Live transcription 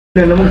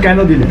এবং কেন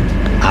দিলেন?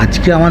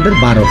 আজকে আমাদের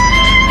 12,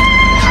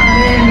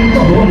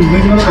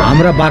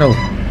 আমরা 12,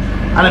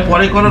 আরে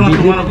পরে করো না,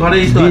 তোমার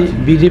ঘরেই তো আছে।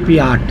 বিজেপি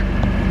 8,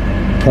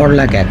 ফর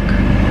লাখ 1,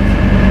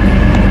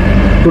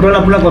 টোটাল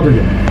আপনারা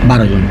কতজন?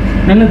 12 জন,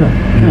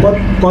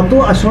 কত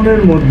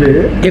আসনের মধ্যে?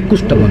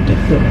 21টার মধ্যে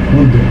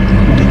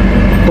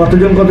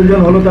কতজন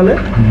হলো তাহলে?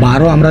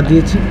 12 আমরা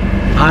দিয়েছি,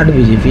 8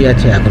 বিজেপি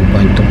আছে এখন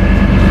পর্যন্ত,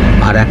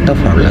 আর একটা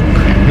ফর লাখ।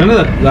 না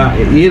না,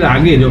 এর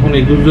আগে যখন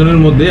 21 জনের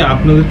মধ্যে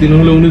আপনাদের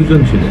তৃণমূলে 19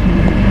 জন ছিল,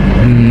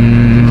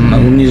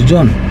 19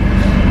 জন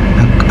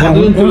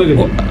কতজন চলে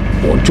গেছে?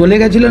 চলে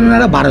গেছিলেন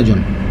ওনারা 12 জন,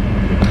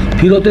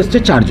 ফিরত এসছে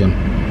 4 জন,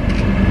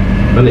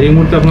 তাহলে এই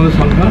মুহূর্তে আপনাদের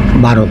সংখ্যা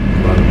 12,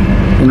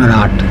 ওনারা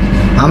 8,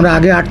 আমরা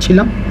আগে 8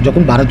 ছিলাম,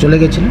 যখন 12 চলে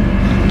গেছিলেন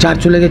 4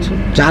 চলে গেছে,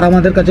 4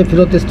 আমাদের কাছে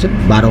ফেরত এসছে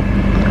 12।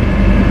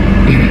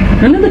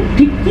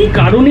 ঠিক কি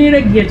কারণে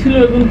এরা গিয়েছিল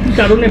এবং কি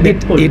কারণে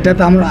এটা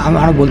তো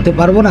আমরা বলতে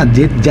পারবো না,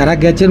 যে যারা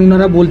গেছেন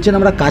ওনারা বলছেন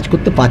আমরা কাজ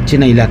করতে পারছি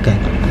না এলাকায়,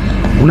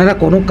 ওনারা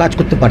কোনো কাজ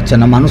করতে পারছেন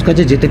না, মানুষ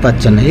কাছে যেতে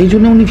পারছেন না, এই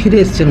জন্য উনি ফিরে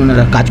এসছেন,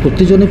 ওনারা কাজ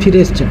করতে জন্য ফিরে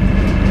এসছেন।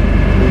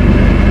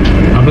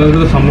 আপনাদের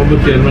তো সম্ভাব্য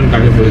চেয়ারম্যান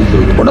কাকে পরিচিত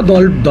হবে? ওটা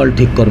দল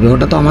ঠিক করবে,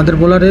 ওটা তো আমাদের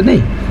বলারে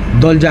নেই,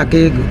 দল যাকে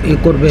এ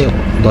করবে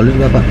দলের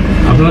ব্যাপার।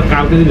 আপনারা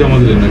কার কাছে জমা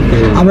দিলেন?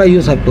 আমরা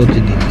ইউ সাহেব করতে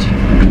দিচ্ছি,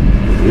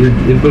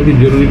 এরপর কি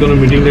জরুরি কোনো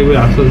মিটিং থাকবে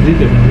আশ্বাস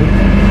দিচ্ছে?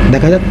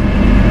 দেখা যাক,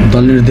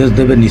 দল নির্দেশ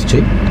দেবে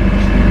নিশ্চয়ই।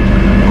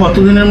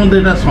 কতদিনের মধ্যে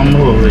এটা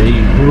সম্ভব হবে এই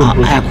পুরো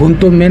process? এখন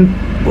তো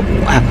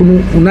এখন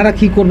ওনারা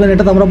কী করবেন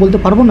এটা তো আমরা বলতে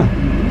পারবো না,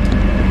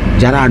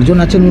 যারা 8 জন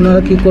আছেন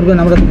ওনারা কী করবেন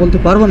আমরা তো বলতে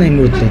পারবো না এই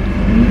মুহূর্তে।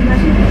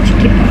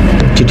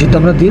 চিঠি তো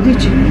আমরা দিয়ে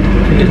দিচ্ছি,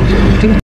 ঠিক আছে।